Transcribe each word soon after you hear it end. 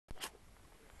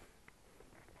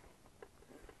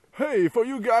Hey, for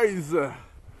you guys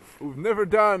who've never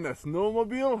done a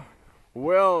snowmobile,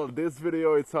 well, this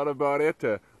video it's all about it.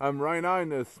 I'm right now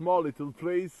in a small little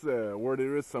place where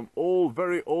there is some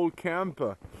very old camp,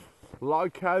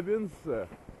 log cabins,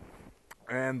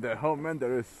 and oh man,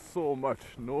 there is so much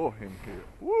snow in here.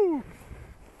 Woo!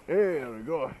 There we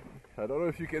go. I don't know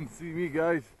if you can see me,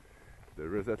 guys.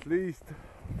 There is at least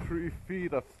 3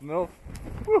 feet of snow.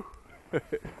 Woo!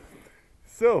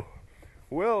 So,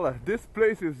 well, this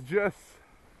place is just,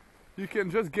 you can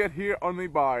just get here only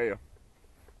by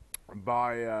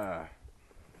boat.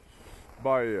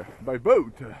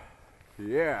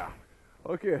 Yeah.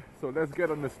 Okay, so let's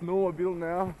get on the snowmobile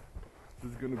now.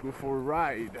 Just gonna go for a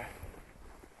ride.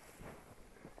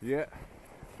 Yeah.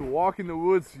 To walk in the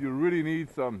woods, you really need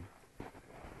some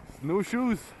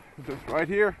snowshoes, just right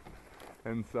here,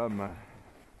 and some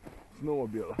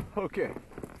snowmobile. Okay.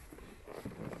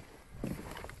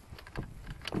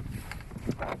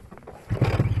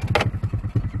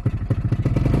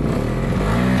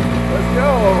 Let's go!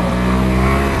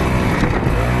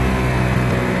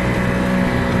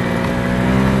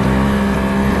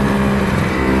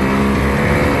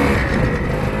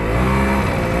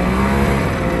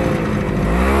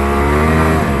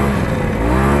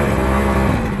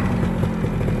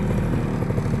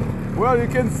 Well, you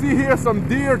can see here some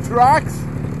deer tracks.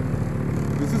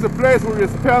 This is a place where you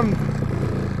spend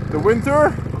the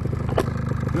winter.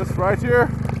 Just right here.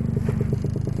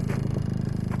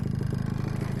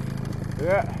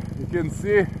 Yeah, you can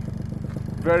see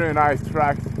very nice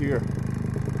tracks here.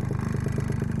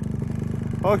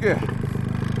 Okay.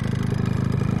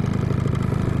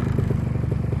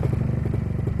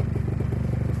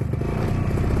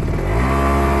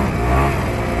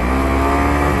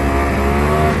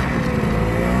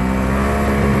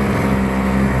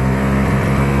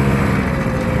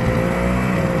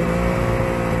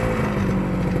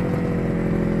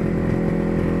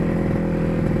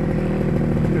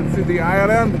 See the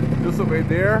island just over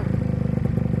there.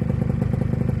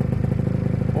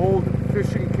 Old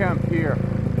fishing camp here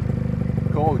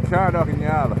called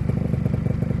Rioux.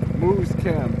 Moose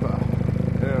camp.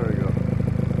 There we go.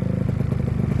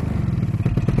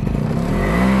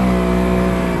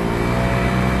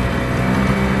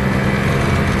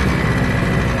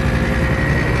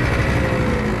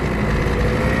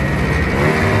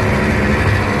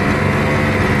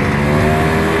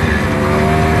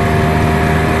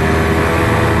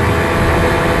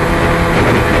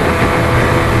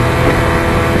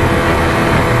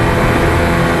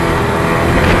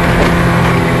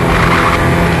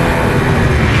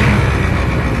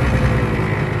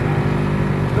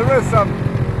 Some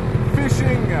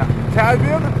fishing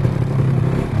cabin,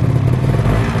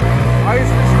 ice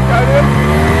fishing cabin.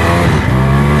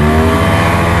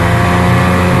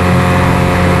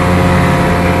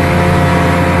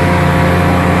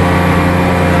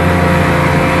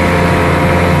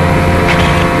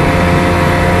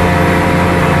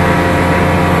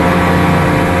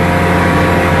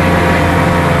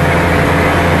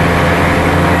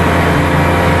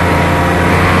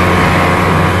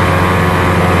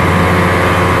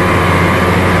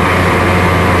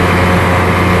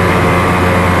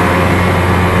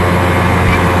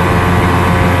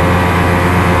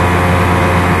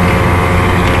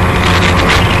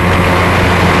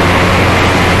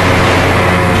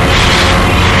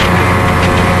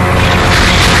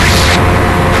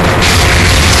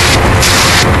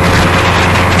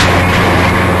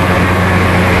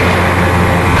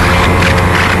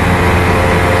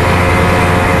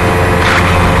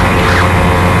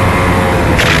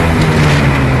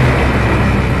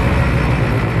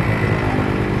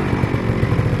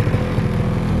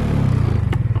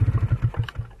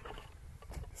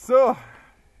 So,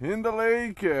 in the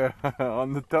lake,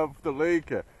 on the top of the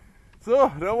lake.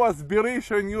 So, that was Billy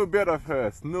showing you a bit of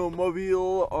a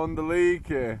snowmobile on the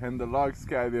lake and the logs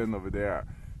cabin over there.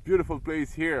 Beautiful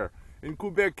place here in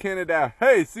Quebec, Canada.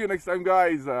 Hey, see you next time,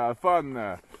 guys. Fun.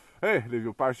 Hey, live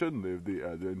your passion, live the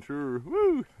adventure.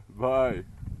 Woo! Bye.